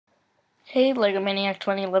Hey, Lego Maniac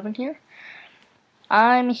 2011 here.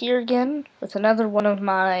 I'm here again with another one of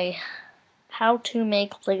my how to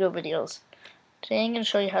make Lego videos. Today I'm going to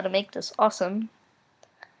show you how to make this awesome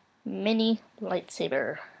mini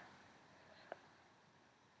lightsaber.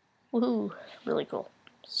 Woohoo, really cool.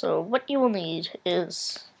 So what you will need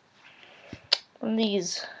is one of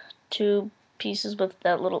these two pieces with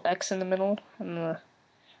that little X in the middle and the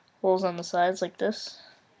holes on the sides like this.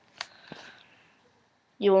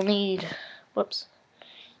 You will need,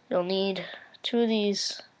 you'll need two of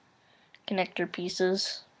these connector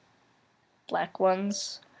pieces. Black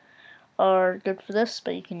ones are good for this,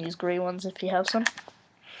 but you can use gray ones if you have some.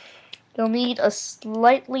 You'll need a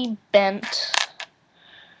slightly bent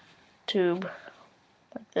tube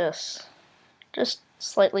like this. Just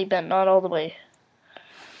slightly bent, not all the way.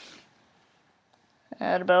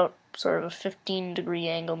 At about sort of a 15-degree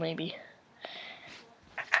angle maybe.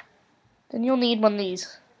 Then you'll need one of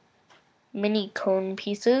these mini cone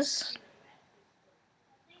pieces.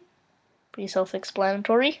 Pretty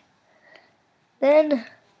self-explanatory. Then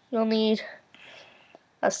you'll need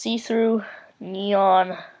a see-through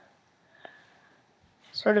neon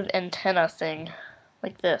sort of antenna thing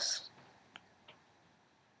like this.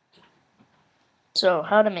 So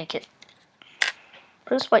how to make it.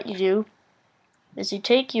 First, what you do is you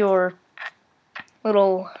take your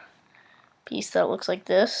little piece that looks like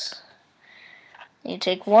this, and you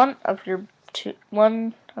take one of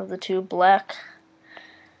the two black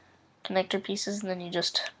connector pieces, and then you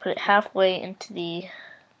just put it halfway into the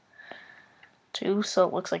tube so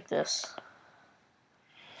it looks like this.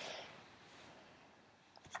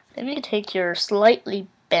 Then you take your slightly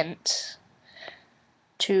bent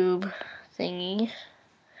tube thingy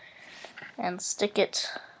and stick it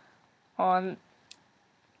on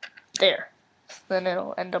there. Then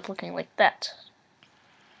it'll end up looking like that.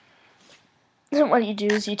 Then what you do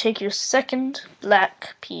is you take your second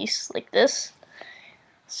black piece like this,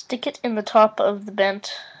 stick it in the top of the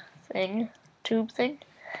bent thing, tube thing,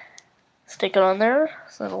 stick it on there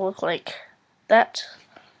so it'll look like that.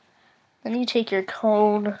 Then you take your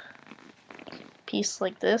cone piece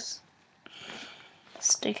like this,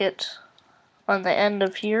 stick it on the end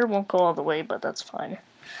of here. Won't go all the way, but that's fine.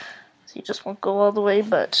 So you just won't go all the way,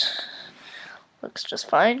 but looks just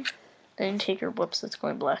fine. Then you take your, whoops, it's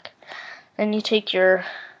going black. Then you take your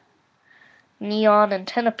neon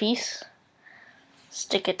antenna piece,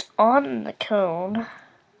 stick it on the cone.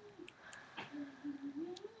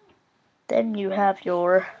 Then you have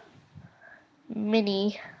your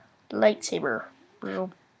mini lightsaber.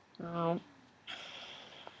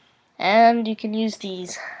 And you can use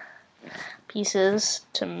these pieces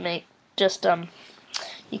to make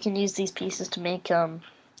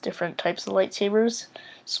different types of lightsabers.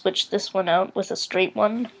 Switch this one out with a straight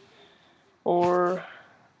one or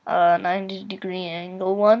a 90-degree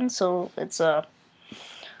angle one, so it's like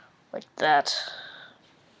that.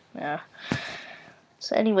 Yeah.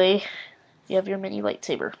 So anyway, you have your mini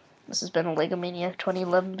lightsaber. This has been a Lego Maniac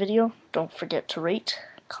 2011 video. Don't forget to rate,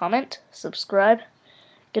 comment, subscribe.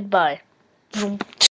 Goodbye.